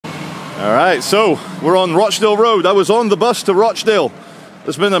All right, so we're on Rochdale Road. I was on the bus to Rochdale.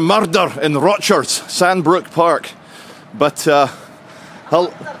 There's been a murder in Rochers, Sandbrook Park. But,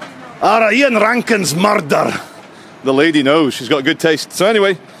 Ian Rankin's murder. The lady knows, she's got good taste. So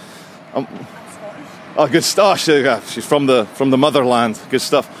anyway, oh, good stuff. She's from the motherland. Good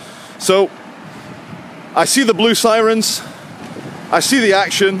stuff. So, I see the blue sirens. I see the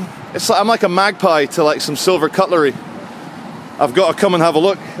action. It's like I'm like a magpie to like some silver cutlery. I've got to come and have a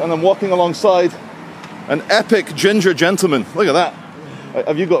look, and I'm walking alongside an epic ginger gentleman. Look at that.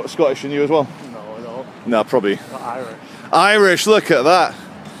 Have you got Scottish in you as well? No. No, probably. Irish. Irish, look at that.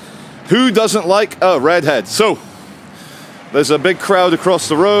 Who doesn't like a redhead? So, there's a big crowd across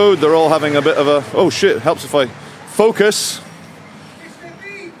the road. They're all having a bit of a... Oh shit, helps if I focus.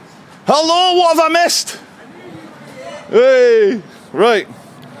 Hello, what have I missed? Hey, right.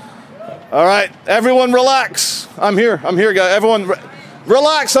 All right, everyone relax. I'm here, guys. Everyone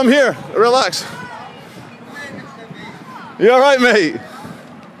relax, I'm here. Relax. You all right, mate?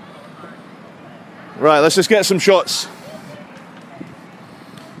 Right, let's just get some shots.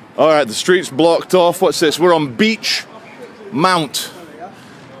 All right, the street's blocked off. What's this? We're on Beach Mount.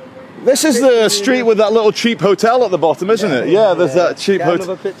 This is the street with that little cheap hotel at the bottom, isn't it? Yeah, there's that cheap hotel.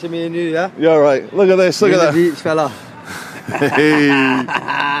 Another picture of me and you, yeah? Yeah, all right. Look at this, look at that. Beach fella. Hey.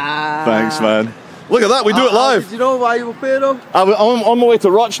 Thanks, man. Look at that, we do it live. Do you know why you were here though? I'm on my way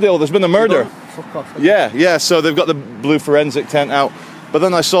to Rochdale. There's been a murder. Fuck off. Yeah, so they've got the blue forensic tent out. But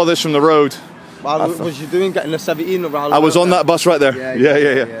then I saw this from the road. What was you doing getting a 17 around? I was on that bus right there.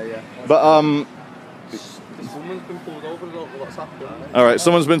 Yeah. But someone's been pulled over. What's happened? all right,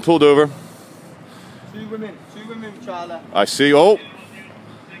 someone's been pulled over. Two women, Charlie. I see. Oh.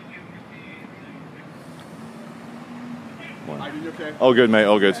 Oh, good, mate.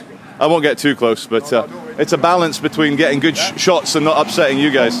 Oh, good. I won't get too close, but it's a balance between getting good shots and not upsetting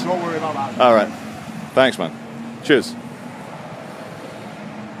you guys. Don't worry about that. All right. Thanks, man. Cheers.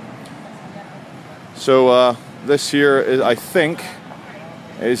 So this here is, I think,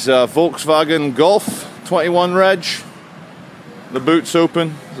 is Volkswagen Golf 21 reg. The boot's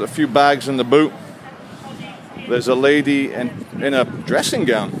open. There's a few bags in the boot. There's a lady in a dressing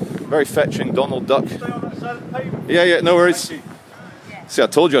gown. Very fetching, Donald Duck. Yeah, no worries. See, I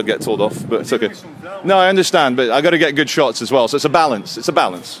told you I'd get told off, but it's okay. No, I understand, but I got to get good shots as well. So it's a balance. It's a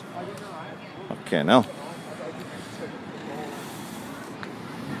balance. Okay, now.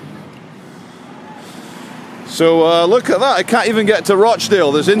 So look at that. I can't even get to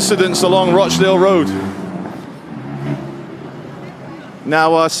Rochdale. There's incidents along Rochdale Road.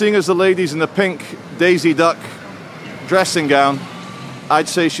 Now, seeing as the lady's in the pink Daisy Duck dressing gown, I'd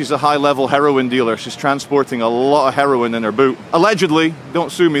say she's a high-level heroin dealer. She's transporting a lot of heroin in her boot. Allegedly.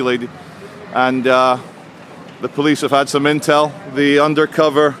 Don't sue me, lady. And the police have had some intel. The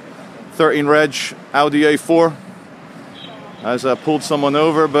undercover 13 reg Audi A4 has pulled someone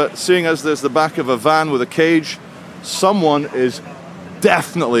over. But seeing as there's the back of a van with a cage, someone is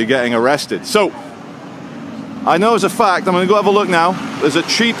definitely getting arrested. So, I know as a fact, I'm going to go have a look now. There's a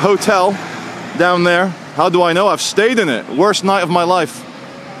cheap hotel down there. How do I know? I've stayed in it. Worst night of my life.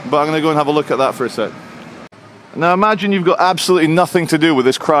 But I'm going to go and have a look at that for a sec. Now imagine you've got absolutely nothing to do with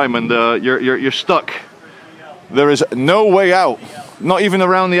this crime and you're stuck. There is no way out. Not even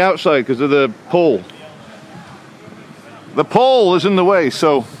around the outside because of the pole. The pole is in the way,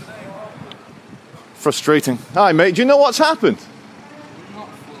 so... Frustrating. Hi mate, do you know what's happened?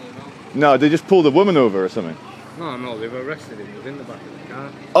 No, they just pulled a woman over or something. No, they've arrested him. He was in the back of the car.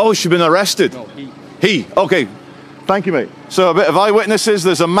 Oh, she's been arrested? No, He? Okay. Thank you, mate. So a bit of eyewitnesses.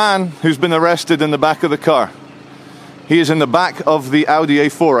 There's a man who's been arrested in the back of the car. He is in the back of the Audi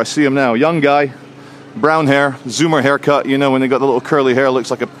A4. I see him now. Young guy, brown hair, zoomer haircut. You know, when they got the little curly hair,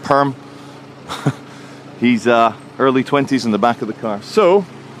 looks like a perm. He's early 20s in the back of the car. So,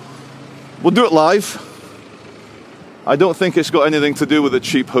 we'll do it live. I don't think it's got anything to do with the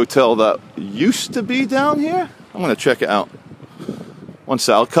cheap hotel that used to be down here. I'm going to check it out. One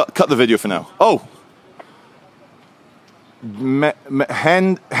sec, I'll cut the video for now. Oh!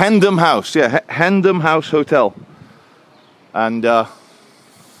 Hendham House, yeah, Hendham House Hotel. And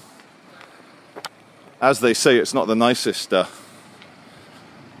as they say, it's not the nicest part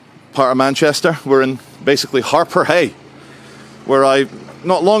of Manchester. We're in basically Harper Hay, where I,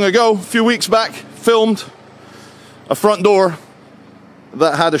 not long ago, a few weeks back, filmed a front door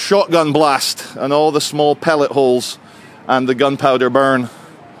that had a shotgun blast and all the small pellet holes and the gunpowder burn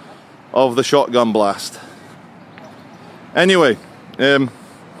of the shotgun blast. Anyway,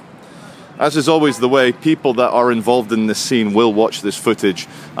 as is always the way, people that are involved in this scene will watch this footage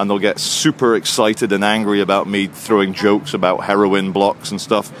and they'll get super excited and angry about me throwing jokes about heroin blocks and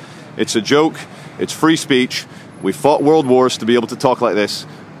stuff. It's a joke. It's free speech. We fought world wars to be able to talk like this.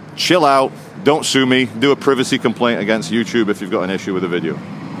 Chill out. Don't sue me. Do a privacy complaint against YouTube if you've got an issue with a video.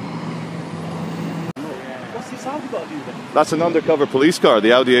 What's this Audi got to do then? That's an undercover police car,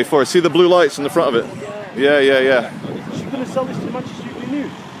 the Audi A4. See the blue lights in the front of it? Yeah. She's going to sell this to Manchester Evening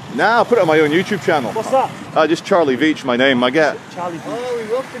News? Nah, I'll put it on my own YouTube channel. What's that? Just Charlie Veach, my name. I get. Charlie Veach. Oh, we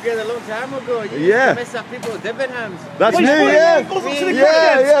worked together a long time ago. You Yeah. used to mess up people's Debenhams. That's me, Wait, yeah. it goes up to the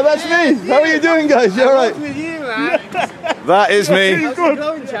Yeah, that's me. How are you doing, guys? You all right? With you, man. That is me. How's it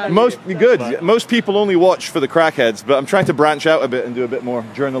going, Charlie? Most people only watch for the crackheads, but I'm trying to branch out a bit and do a bit more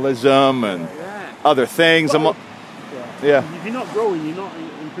journalism and other things. Yeah. If you're not growing, you're not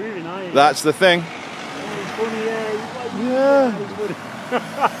improving, are you? That's the thing. It's funny, Yeah.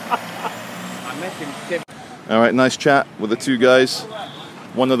 I met him. Tim. All right, nice chat with the two guys.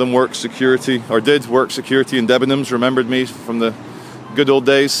 One of them works security, or did work security in Debenhams, remembered me from the good old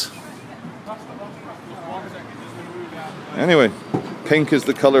days. Anyway, pink is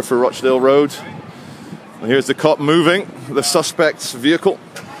the colour for Rochdale Road. Here's the cop moving the suspect's vehicle.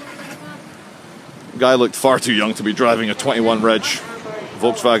 Guy looked far too young to be driving a 21 reg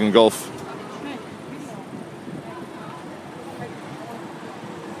Volkswagen Golf.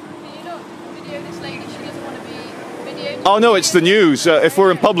 Oh no, it's the news. If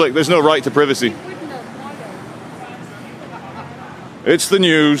we're in public, there's no right to privacy. It's the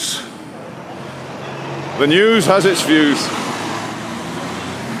news. The news has its views.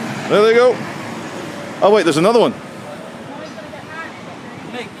 There they go. Oh wait, there's another one.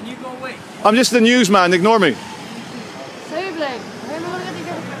 Mate, can you go away? I'm just the newsman, ignore me. Can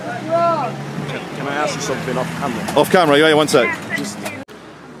I ask you something off camera? Off camera, yeah, one sec.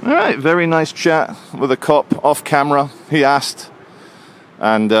 Alright, very nice chat with a cop off camera. He asked,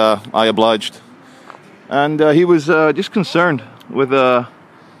 and I obliged. And he was just concerned with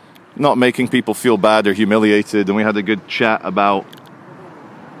not making people feel bad or humiliated, and we had a good chat about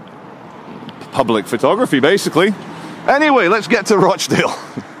public photography, basically. Anyway, let's get to Rochdale.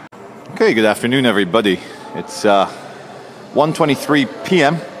 Okay, good afternoon, everybody. It's 1:23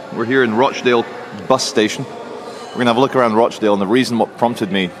 p.m. We're here in Rochdale bus station. We're going to have a look around Rochdale, and the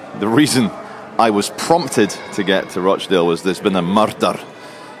reason I was prompted to get to Rochdale was there's been a murder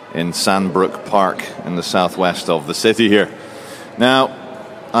in Sandbrook Park in the southwest of the city here. Now,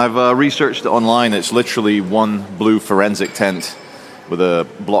 I've researched it online. It's literally one blue forensic tent with a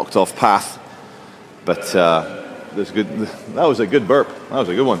blocked off path. But that was a good burp. That was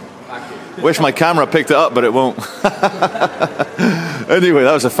a good one. Wish my camera picked it up, but it won't. Anyway,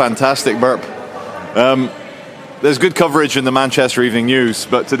 that was a fantastic burp. There's good coverage in the Manchester Evening News,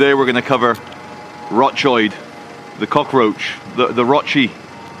 but today we're going to cover Rochoid, the cockroach, the Rochi.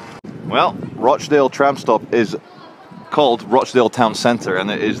 Well, Rochdale tram stop is called Rochdale Town Centre, and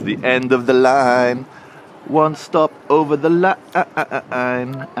it is the end of the line. One stop over the line.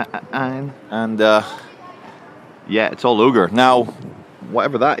 And yeah, it's all ogre. Now,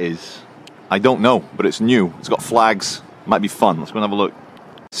 whatever that is, I don't know, but it's new. It's got flags. Might be fun. Let's go and have a look.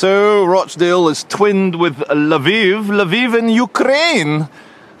 So, Rochdale is twinned with Lviv. Lviv in Ukraine.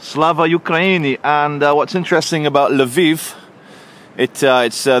 Slava Ukraini. And what's interesting about Lviv, it's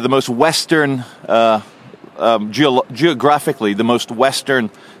the most western, geographically, the most western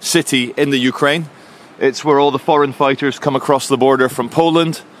city in the Ukraine. It's where all the foreign fighters come across the border from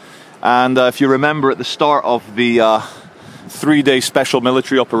Poland. And if you remember at the start of the 3-day special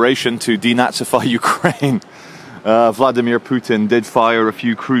military operation to denazify Ukraine, Vladimir Putin did fire a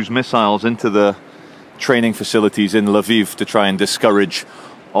few cruise missiles into the training facilities in Lviv to try and discourage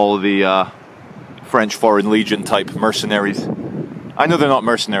all the French Foreign Legion type mercenaries. I know they're not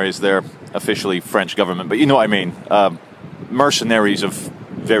mercenaries, they're officially French government, but you know what I mean. Mercenaries of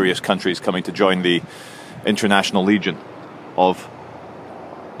various countries coming to join the International Legion of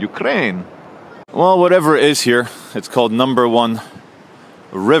Ukraine. Well, whatever it is here, it's called Number 1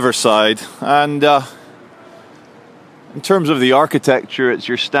 Riverside, and in terms of the architecture, it's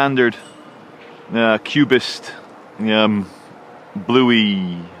your standard cubist,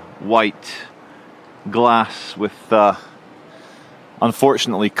 bluey white glass with,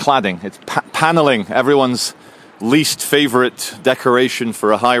 unfortunately, cladding. It's paneling, everyone's least favorite decoration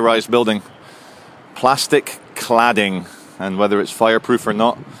for a high-rise building. Plastic cladding, and whether it's fireproof or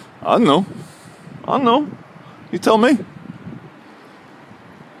not, I don't know. I don't know. You tell me.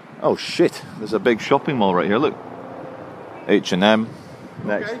 Oh shit! There's a big shopping mall right here. Look. H&M.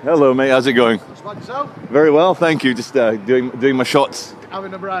 Next. Okay. Hello, mate. How's it going? About yourself? Very well, thank you. Just doing my shots.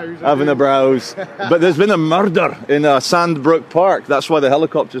 Having a browse. Having a browse. But there's been a murder in Sandbrook Park. That's why the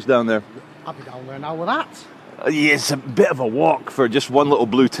helicopter's down there. I'll be down there now with that. Yeah, it's a bit of a walk for just one little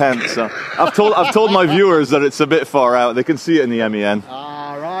blue tent. So I've told my viewers that it's a bit far out. They can see it in the MEN.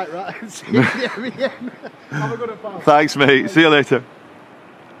 Ah, right. See you in the MEN. Have a good one. Thanks, mate. See you later.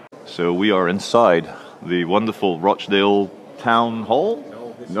 So we are inside the wonderful Rochdale Town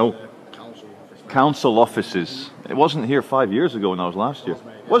Hall? No. Council offices. It wasn't here 5 years ago when I was last year.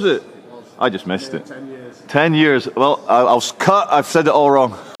 Was it? I just missed it. 10 years. 10 years. Well, I was cut. I've said it all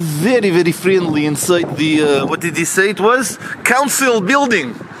wrong. Very, very friendly inside the, what did he say it was? Council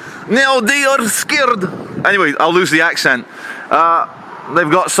building. Now they are scared. Anyway, I'll lose the accent.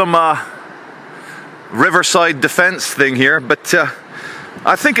 They've got some riverside defense thing here, but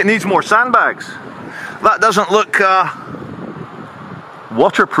I think it needs more sandbags. That doesn't look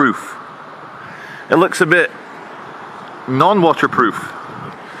waterproof. It looks a bit non-waterproof.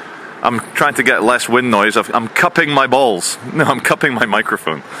 I'm trying to get less wind noise. I'm cupping my balls. No, I'm cupping my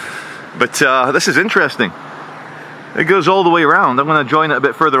microphone. But this is interesting. It goes all the way around. I'm going to join it a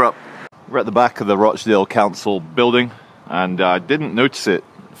bit further up. We're at the back of the Rochdale Council building, and I didn't notice it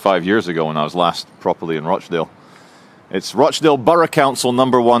 5 years ago when I was last properly in Rochdale. It's Rochdale Borough Council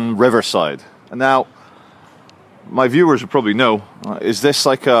number 1 Riverside. And now, my viewers will probably know, is this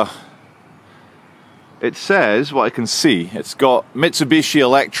like a... It says, what I can see, it's got Mitsubishi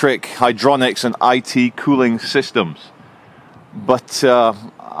Electric, Hydronics and IT cooling systems. But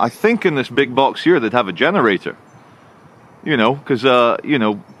I think in this big box here they'd have a generator. You know, because, you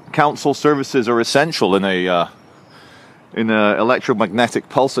know, council services are essential in a electromagnetic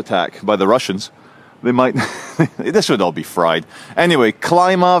pulse attack by the Russians. They might... this would all be fried. Anyway,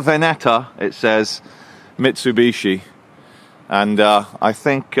 Clima Veneta, it says, Mitsubishi. And I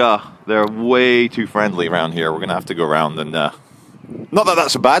think they're way too friendly around here. We're going to have to go around and... not that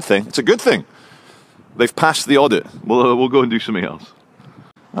that's a bad thing. It's a good thing. They've passed the audit. We'll go and do something else.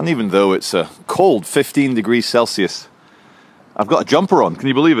 And even though it's a cold 15 degrees Celsius, I've got a jumper on. Can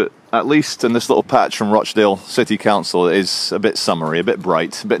you believe it? At least in this little patch from Rochdale City Council, it is a bit summery, a bit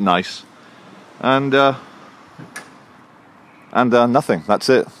bright, a bit nice. And nothing. That's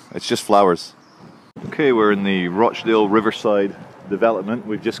it. It's just flowers. Okay, we're in the Rochdale Riverside development.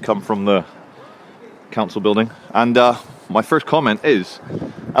 We've just come from the council building. And my first comment is,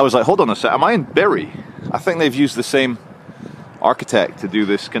 I was like, hold on a sec, am I in Bury? I think they've used the same architect to do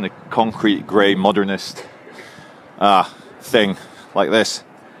this kind of concrete, grey, modernist thing like this.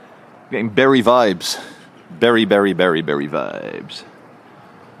 Getting Bury vibes. Bury vibes.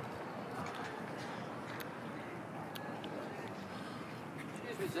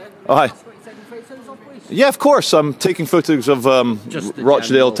 Oh, hi. Yeah, of course. I'm taking photos of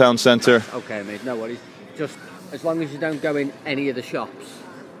Rochdale Town Centre. Okay, mate, no worries. Just as long as you don't go in any of the shops,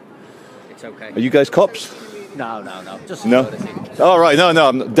 it's okay. Are you guys cops? No. Just no. All right, no.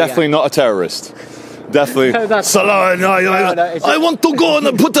 I'm definitely not a terrorist. Definitely. I want to go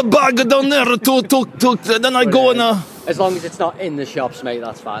and put a bag down there then I go and. As long as it's not in the shops, mate,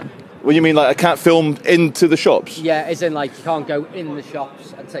 that's fine. What do you mean, like I can't film into the shops? Yeah, as in like you can't go in the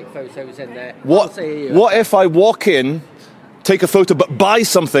shops and take photos in there. What if I walk in, take a photo, but buy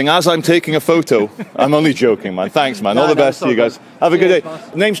something as I'm taking a photo? I'm only joking, man. Thanks, man. All the best to you guys. Have a good day.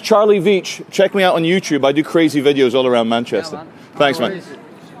 Name's Charlie Veach. Check me out on YouTube. I do crazy videos all around Manchester. Yeah, man. Thanks, man.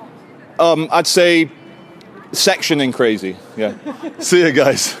 I'd say sectioning crazy. Yeah. See you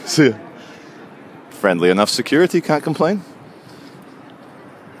guys. See you. Friendly enough security. Can't complain.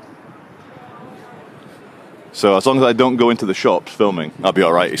 So as long as I don't go into the shops filming, I'll be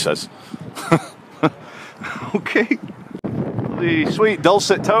all right, he says. Okay. The sweet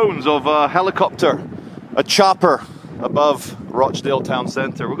dulcet tones of a helicopter, a chopper above Rochdale Town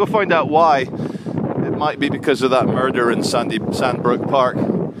Centre. We'll go find out why. It might be because of that murder in Sandbrook Park.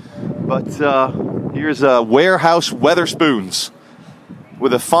 But here's a Warehouse Weatherspoons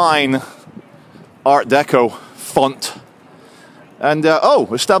with a fine Art Deco font. And,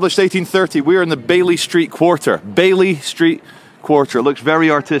 established 1830. We're in the Bailey Street Quarter. Bailey Street Quarter. It looks very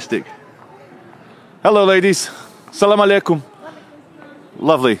artistic. Hello, ladies. Salam alaikum.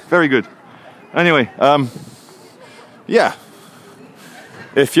 Lovely. Very good. Anyway, yeah.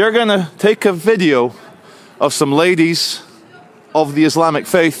 If you're going to take a video of some ladies of the Islamic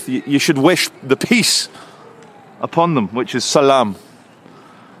faith, you should wish the peace upon them, which is salam.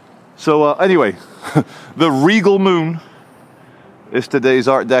 So, anyway, the Regal Moon is today's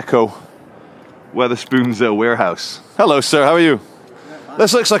Art Deco Weatherspoons warehouse. Hello, sir. How are you?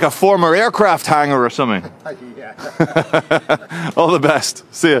 This looks like a former aircraft hangar or something. All the best.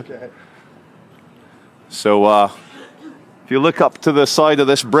 See ya. Okay. So, if you look up to the side of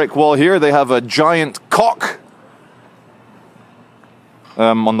this brick wall here, they have a giant cock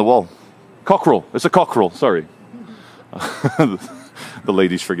on the wall. Cockerel. It's a cockerel, sorry. The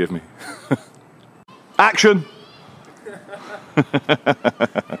ladies forgive me. Action!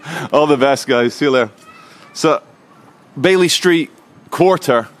 All the best, guys. See you later. So, Bailey Street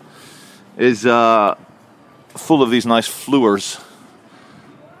Quarter is full of these nice flowers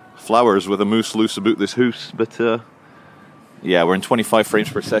with a moose loose about this hoose. But yeah, we're in 25 frames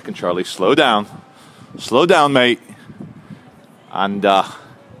per second, Charlie. Slow down, mate. And I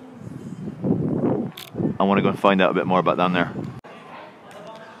want to go and find out a bit more about down there.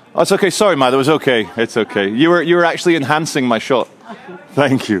 Oh, it's okay. Sorry, Matt. It was okay. It's okay. You were actually enhancing my shot.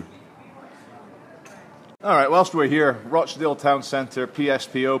 Thank you. All right. Whilst we're here, Rochdale Town Centre,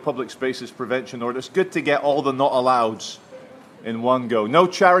 PSPO, Public Spaces Prevention Order. It's good to get all the not allows in one go. No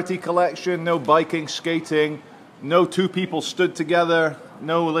charity collection. No biking, skating. No two people stood together.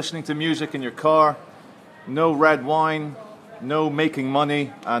 No listening to music in your car. No red wine. No making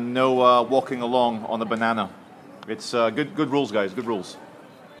money, and no walking along on a banana. It's good rules, guys. Good rules.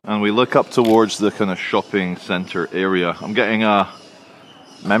 And we look up towards the kind of shopping centre area. I'm getting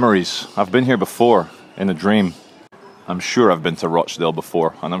memories. I've been here before in a dream. I'm sure I've been to Rochdale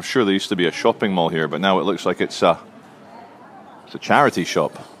before, and I'm sure there used to be a shopping mall here, but now it looks like it's a charity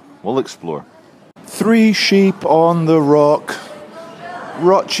shop. We'll explore. 3 sheep on the rock.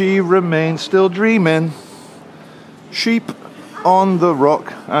 Rochi remains still dreaming. Sheep on the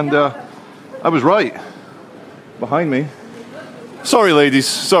rock. And I was right. Behind me. Sorry, ladies.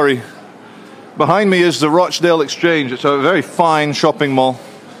 Sorry. Behind me is the Rochdale Exchange. It's a very fine shopping mall.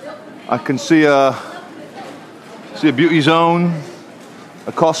 I can see a beauty zone,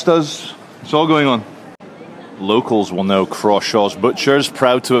 a Costa's. It's all going on. Locals will know Crawshaw's Butchers,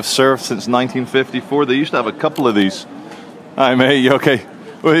 proud to have served since 1954. They used to have a couple of these. Hi, mate. You okay?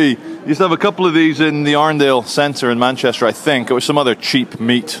 We used to have a couple of these in the Arndale Centre in Manchester, I think. It was some other cheap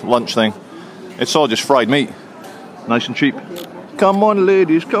meat lunch thing. It's all just fried meat. Nice and cheap. Come on,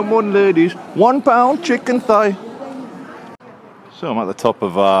 ladies. Come on, ladies. £1 chicken thigh. So I'm at the top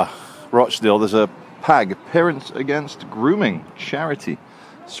of Rochdale. There's a PAG, Parents Against Grooming charity.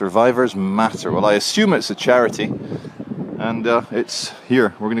 Survivors Matter. Well, I assume it's a charity. And it's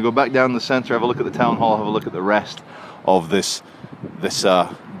here. We're going to go back down the centre, have a look at the town hall, have a look at the rest of this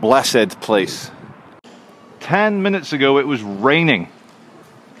blessed place. 10 minutes ago it was raining.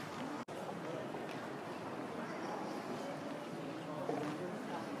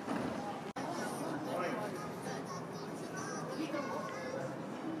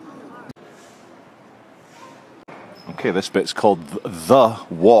 Okay, this bit's called The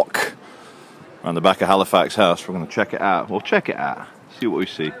Walk. Around the back of Halifax House. We're going to check it out. We'll check it out. See what we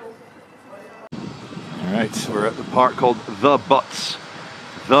see. Alright, we're at the park called The Butts.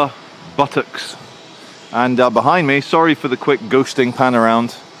 The Buttocks. And behind me, sorry for the quick ghosting pan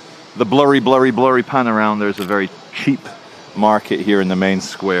around. The blurry pan around. There's a very cheap market here in the main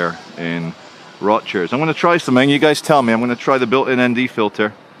square in Rochdale. I'm going to try something. You guys tell me. I'm going to try the built-in ND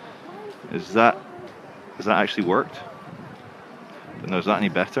filter. Has that actually worked? Don't know, is that any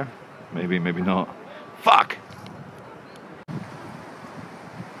better? Maybe, maybe not. Fuck!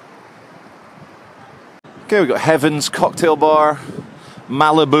 Okay, we've got Heaven's Cocktail Bar,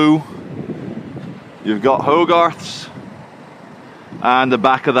 Malibu. You've got Hogarth's, and the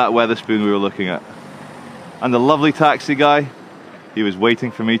back of that Wetherspoon we were looking at. And the lovely taxi guy, he was waiting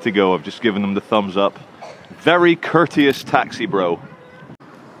for me to go. I've just given him the thumbs up. Very courteous taxi bro.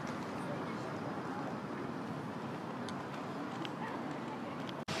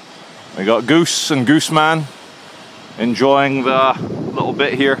 We got Goose and Gooseman enjoying the little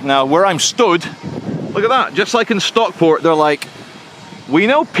bit here. Now, where I'm stood, look at that. Just like in Stockport, they're like, we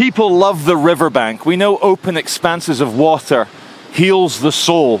know people love the riverbank. We know open expanses of water heals the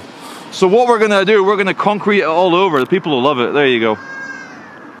soul. So what we're going to do, we're going to concrete it all over. The people will love it. There you go.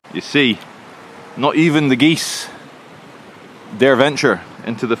 You see, not even the geese dare venture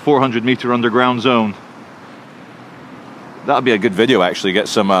into the 400-meter underground zone. That'd be a good video, actually. Get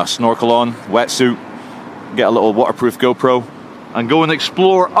some snorkel on, wetsuit, get a little waterproof GoPro, and go and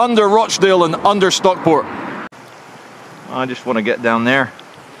explore under Rochdale and under Stockport. I just want to get down there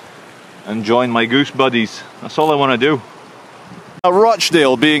and join my goose buddies. That's all I want to do. Now,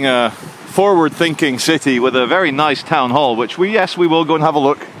 Rochdale being a forward-thinking city with a very nice town hall, which we will go and have a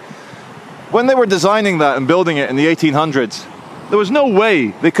look. When they were designing that and building it in the 1800s, there was no way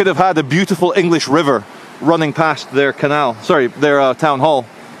they could have had a beautiful English river running past their their town hall.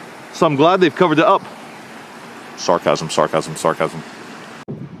 So I'm glad they've covered it up. Sarcasm, sarcasm, sarcasm.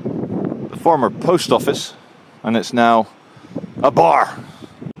 The former post office, and it's now a bar.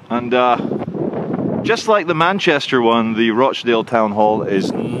 And Just like the Manchester one, the Rochdale Town Hall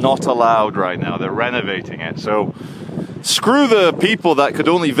is not allowed right now. They're renovating it. So screw the people that could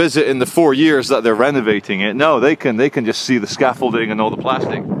only visit in the 4 years that they're renovating it. No, they can just see the scaffolding and all the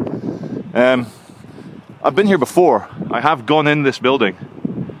plastic. I've been here before. I have gone in this building,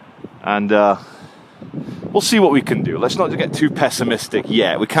 and we'll see what we can do. Let's not get too pessimistic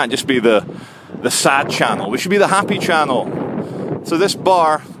yet. We can't just be the sad channel. We should be the happy channel. So this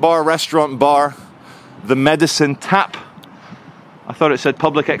restaurant bar, the Medicine Tap. I thought it said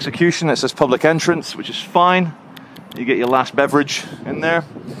public execution. It says public entrance, which is fine. You get your last beverage in there.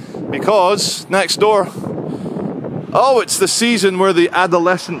 Because next door, oh, it's the season where the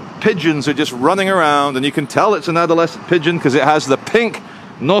adolescent pigeons are just running around, and you can tell it's an adolescent pigeon because it has the pink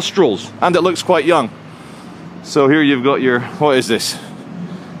nostrils and it looks quite young. So here you've got your, what is this?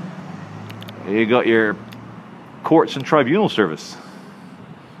 You got your courts and tribunal service.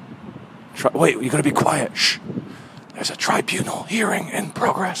 Wait, you gotta be quiet. Shh. There's a tribunal hearing in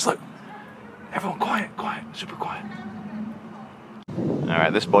progress. Look. Everyone quiet, quiet, super quiet.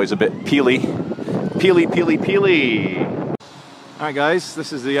 Alright, this boy's a bit peely. Peely. Alright guys,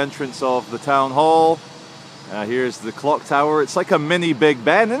 this is the entrance of the town hall. Here's the clock tower. It's like a mini Big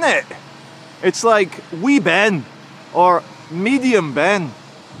Ben, isn't it? It's like wee Ben or medium Ben.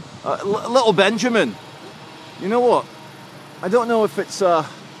 Little Benjamin. You know what? I don't know if it's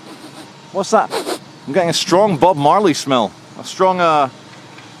what's that? I'm getting a strong Bob Marley smell. A strong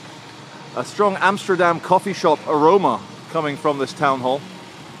Amsterdam coffee shop aroma coming from this town hall.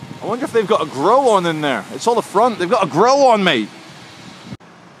 I wonder if they've got a grow on in there. It's all the front. They've got a grow on, mate.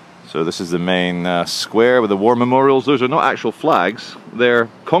 So this is the main square with the war memorials. Those are not actual flags. They're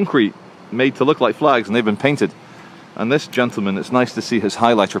concrete, made to look like flags, and they've been painted. And this gentleman, it's nice to see his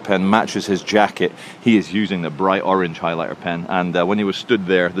highlighter pen matches his jacket. He is using the bright orange highlighter pen, and when he was stood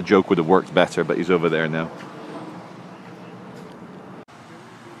there, the joke would have worked better, but he's over there now.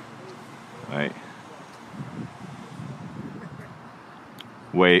 Right.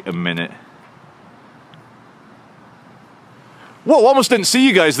 Wait a minute. Whoa, almost didn't see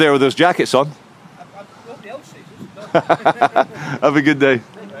you guys there with those jackets on. Nobody else sees us. Have a good day.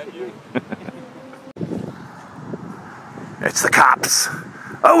 It's the cops.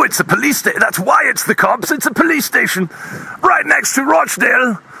 Oh, it's a police station. That's why it's the cops. It's a police station right next to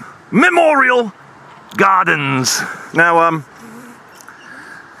Rochdale Memorial Gardens. Now,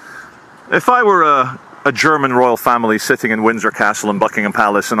 if I were a German royal family sitting in Windsor Castle and Buckingham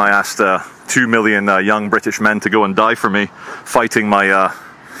Palace, and I asked 2 million young British men to go and die for me, fighting my,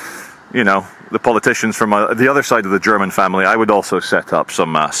 you know, the politicians from the other side of the German family, I would also set up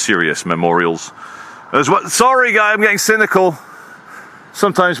some serious memorials. Sorry, guy, I'm getting cynical.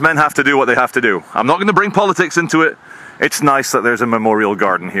 Sometimes men have to do what they have to do. I'm not going to bring politics into it. It's nice that there's a memorial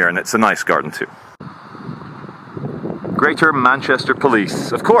garden here, and it's a nice garden too. Greater Manchester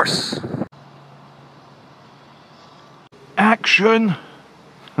Police, of course. Action!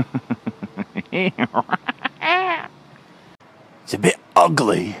 It's a bit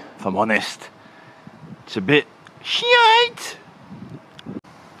ugly, if I'm honest. It's a bit shite.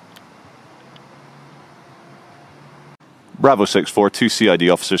 Bravo 6-4, 2 CID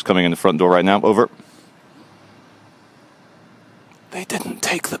officers coming in the front door right now. Over. They didn't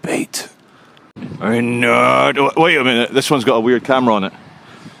take the bait. No. Wait a minute. This one's got a weird camera on it.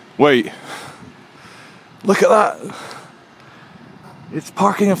 Wait. Look at that. It's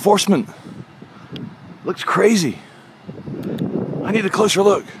parking enforcement. Looks crazy. I need a closer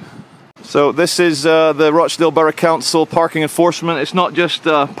look. So this is the Rochdale Borough Council parking enforcement. It's not just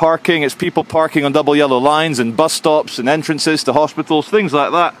parking, it's people parking on double yellow lines and bus stops and entrances to hospitals, things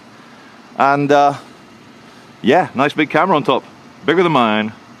like that. And yeah, nice big camera on top. Bigger than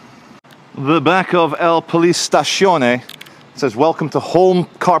mine. The back of El Police Stazione says, welcome to Holme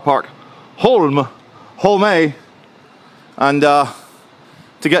Car Park. Holme. And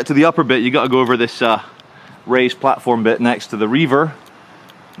to get to the upper bit, you got to go over this raised platform bit next to the Reaver.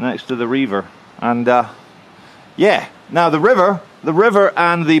 And yeah, now the river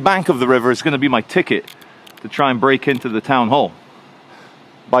and the bank of the river is going to be my ticket to try and break into the town hall.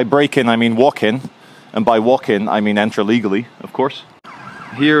 By break in I mean walk in, and by walk in I mean enter legally, of course.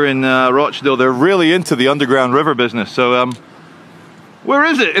 Here in Rochdale, they're really into the underground river business. So where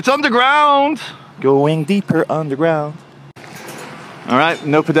is it? It's underground. Going deeper underground. All right,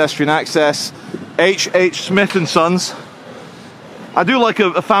 no pedestrian access. H.H. Smith and Sons. I do like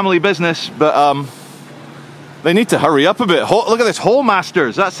a family business, but they need to hurry up a bit. Look at this, Hole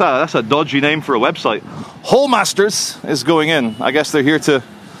Masters. That's a dodgy name for a website. Hole Masters is going in. I guess they're here to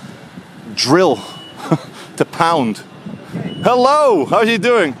drill, to pound. Hello, how are you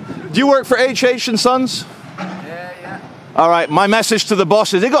doing? Do you work for H and Sons? Yeah. All right, my message to the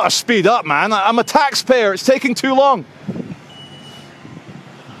boss is they got to speed up, man. I'm a taxpayer. It's taking too long. Can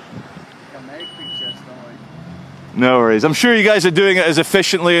make pictures, don't we? No worries. I'm sure you guys are doing it as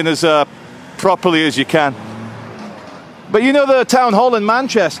efficiently and as properly as you can. But you know the town hall in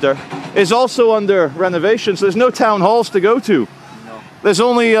Manchester is also under renovation, so there's no town halls to go to. No. There's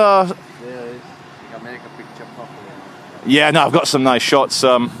only... There is. You can make a picture properly. Yeah, no, I've got some nice shots.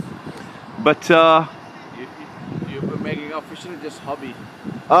 But... You've been making official just hobby?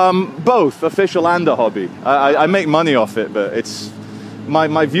 Both, official and a hobby. I make money off it, but it's...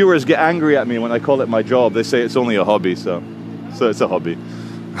 My viewers get angry at me when I call it my job. They say it's only a hobby, so it's a hobby.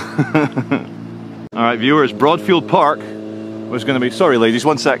 All right, viewers, Broadfield Park was going to be... Sorry, ladies,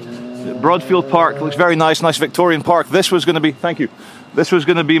 one sec. Broadfield Park looks very nice, nice Victorian park. This was going to be... Thank you. This was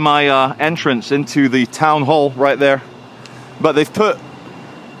going to be my entrance into the town hall right there. But they've put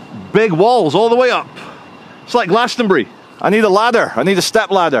big walls all the way up. It's like Glastonbury. I need a ladder. I need a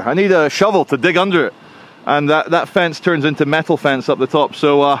step ladder. I need a shovel to dig under it. And that fence turns into metal fence up the top.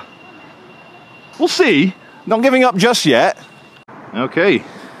 So we'll see. Not giving up just yet. Okay.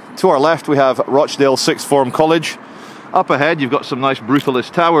 To our left we have Rochdale Sixth Form College. Up ahead you've got some nice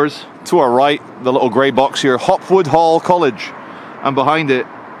brutalist towers. To our right, the little grey box here, Hopwood Hall College. And behind it,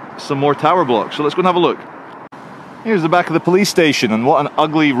 some more tower blocks. So let's go and have a look. Here's the back of the police station, and what an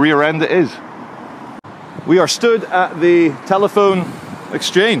ugly rear end it is. We are stood at the telephone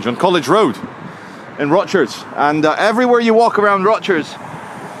exchange on College Road in Rochdale. And everywhere you walk around Rochdale,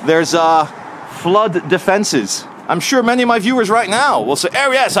 there's flood defences. I'm sure many of my viewers right now will say,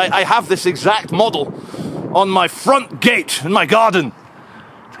 oh yes, I have this exact model on my front gate in my garden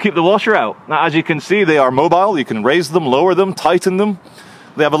to keep the water out. Now, as you can see, they are mobile. You can raise them, lower them, tighten them.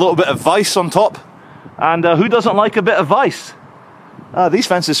 They have a little bit of vice on top. And who doesn't like a bit of vice? These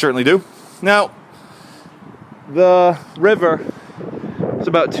fences certainly do. Now, the river, it's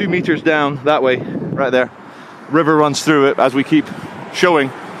about 2 meters down that way, right there. River runs through it as we keep showing.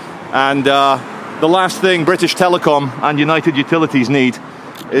 And the last thing British Telecom and United Utilities need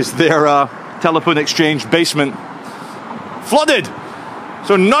is their telephone exchange basement flooded.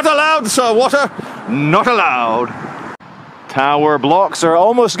 So not allowed, sir, water, not allowed. Tower blocks are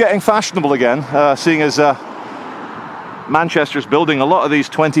almost getting fashionable again, seeing as Manchester's building a lot of these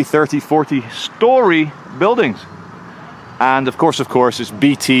 20, 30, 40 story buildings. And of course, it's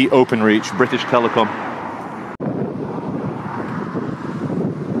BT Openreach, British Telecom.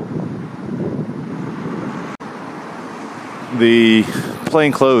 The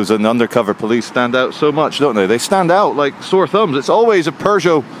plainclothes and undercover police stand out so much, don't they? They stand out like sore thumbs. It's always a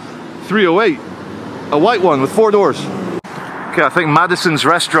Peugeot 308, a white one with 4 doors. Okay, I think Madison's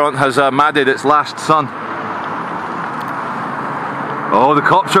restaurant has madded its last son. Oh, the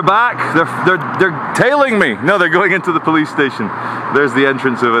cops are back. They're tailing me. No, they're going into the police station. There's the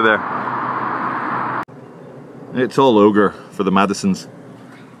entrance over there. It's all ogre for the Madisons.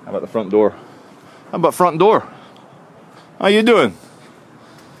 How about the front door? How about front door? How you doing?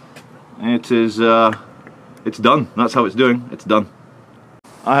 It is, it's done. That's how it's doing. It's done.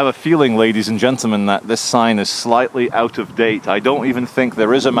 I have a feeling, ladies and gentlemen, that this sign is slightly out of date. I don't even think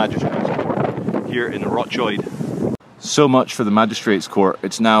there is a magistrate's court here in Rochdale. So much for the magistrate's court.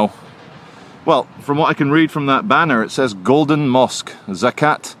 It's now, well, from what I can read from that banner, it says Golden Mosque,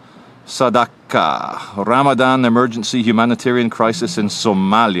 Zakat, Sadaqah, Ramadan Emergency Humanitarian Crisis in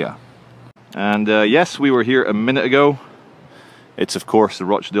Somalia. And yes, we were here a minute ago. It's, of course, the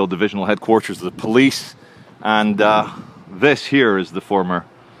Rochdale Divisional Headquarters of the police. And this here is the former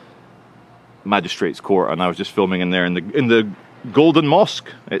magistrate's court. And I was just filming in there in the Golden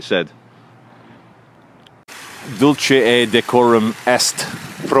Mosque, it said. Dulce e decorum est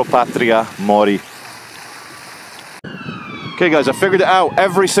pro patria mori. Okay guys, I figured it out.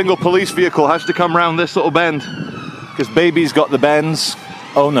 Every single police vehicle has to come round this little bend because baby's got the bends.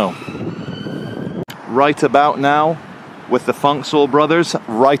 Oh no. Right about now with the Funk Soul Brothers.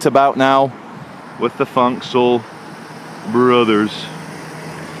 Right about now with the Funk Soul Brothers.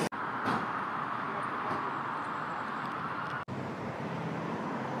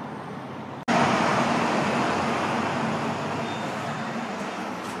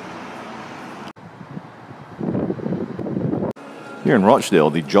 Here in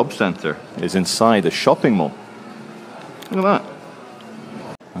Rochdale, the job centre is inside a shopping mall. Look at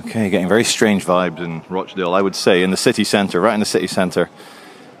that. Okay, getting very strange vibes in Rochdale. I would say in the city centre, right in the city centre,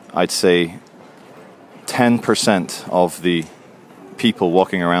 I'd say 10% of the people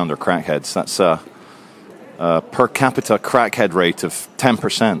walking around are crackheads. That's a per capita crackhead rate of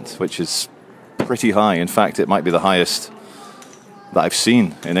 10%, which is pretty high. In fact, it might be the highest that I've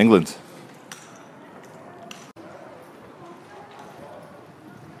seen in England.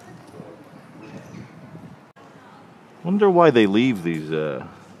 Wonder why they leave these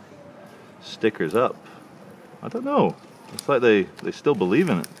stickers up. I don't know. It's like they still believe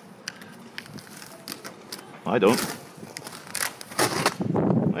in it. I don't.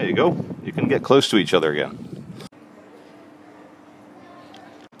 There you go. You can get close to each other again.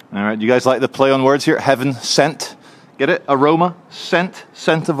 Alright, do you guys like the play on words here? Heaven sent. Get it? Aroma, scent,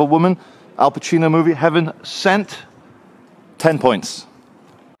 scent of a woman. Al Pacino movie, Heaven Sent. 10 points.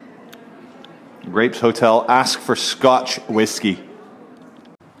 Grapes Hotel, ask for Scotch whiskey.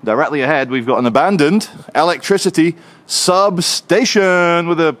 Directly ahead, we've got an abandoned electricity substation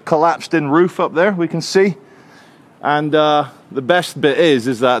with a collapsed-in roof up there, we can see. And the best bit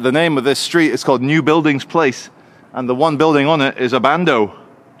is that the name of this street is called New Buildings Place, and the one building on it is a bando.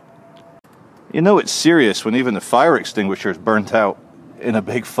 You know it's serious when even the fire extinguisher is burnt out in a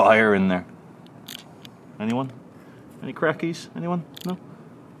big fire in there. Anyone? Any crackies? Anyone? No?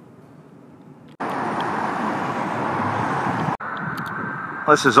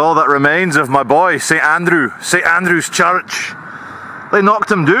 This is all that remains of my boy, St. Andrew's Church. They knocked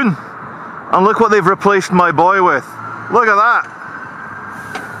him down. And look what they've replaced my boy with. Look at that.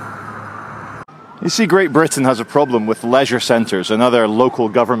 You see, Great Britain has a problem with leisure centres and other local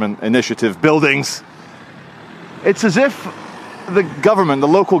government initiative buildings. It's as if the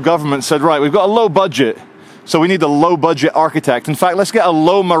local government said, right, we've got a low budget, so we need a low budget architect. In fact, let's get a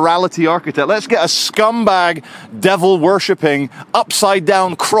low morality architect. Let's get a scumbag, devil worshipping, upside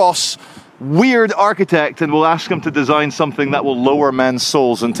down cross, weird architect, and we'll ask him to design something that will lower men's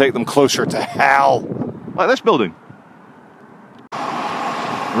souls and take them closer to hell. Like this building.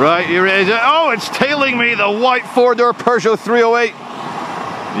 Right, here it is. Oh, it's tailing me, the white four-door Peugeot 308.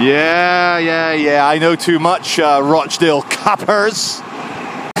 Yeah, I know too much, Rochdale coppers.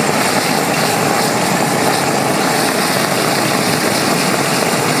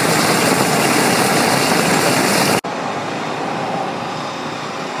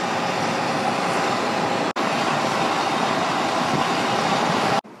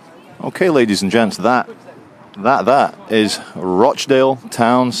 Okay, ladies and gents, that is Rochdale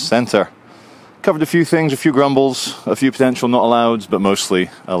Town Centre. Covered a few things, a few grumbles, a few potential not allows, but mostly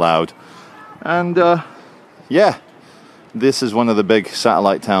allowed. And yeah, this is one of the big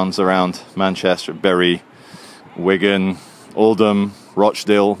satellite towns around Manchester. Bury, Wigan, Oldham,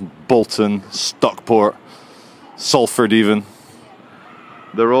 Rochdale, Bolton, Stockport, Salford even.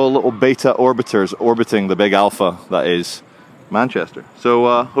 They're all little beta orbiters orbiting the big alpha that is Manchester.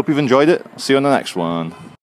 So hope you've enjoyed it. See you on the next one.